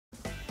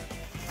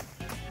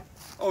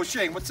Oh,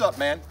 Shane, what's up,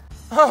 man?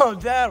 Oh,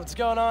 Dad, what's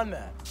going on,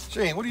 man?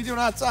 Shane, what are you doing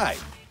outside?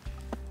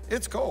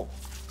 It's cold.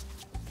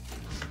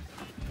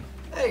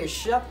 Hey,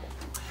 Shep.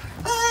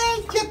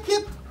 Hi,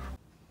 Yip.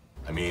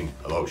 I mean,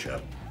 hello,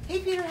 Shep. Hey,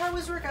 Peter, how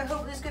was work? I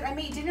hope it was good. I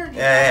made dinner.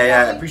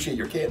 Yeah, I appreciate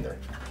your candor.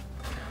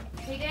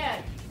 Hey,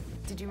 Dad.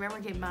 Did you remember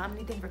getting Mom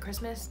anything for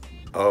Christmas?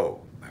 Oh,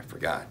 I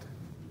forgot.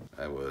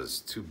 I was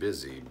too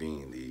busy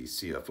being the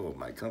CFO of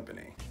my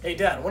company. Hey,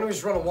 Dad, why don't we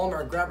just run to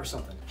Walmart and grab her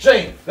something?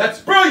 Shane,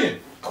 that's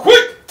brilliant!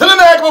 Quick, to the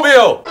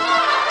Nagmobile!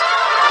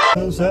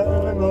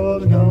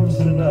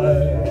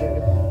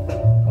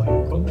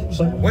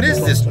 What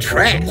is this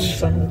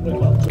trash?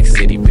 Rack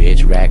City,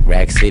 bitch,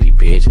 rack city,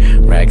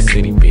 bitch, rack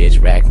city, bitch,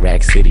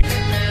 rack city.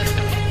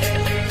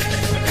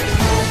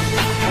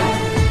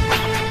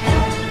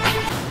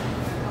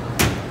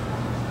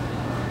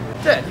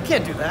 Dad, you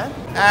can't do that.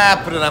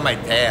 Ah, put it on my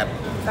tab.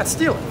 That's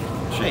stealing.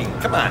 Shane,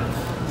 come on.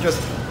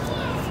 Just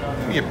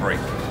give me a break.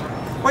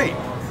 Wait,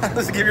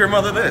 let's give your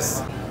mother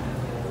this.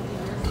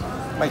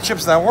 My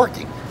chip's not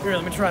working. Here,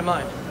 let me try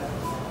mine.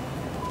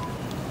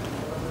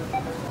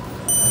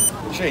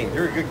 Shane,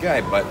 you're a good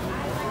guy, but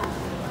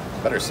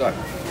better suck.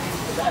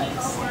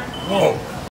 Thanks. Whoa.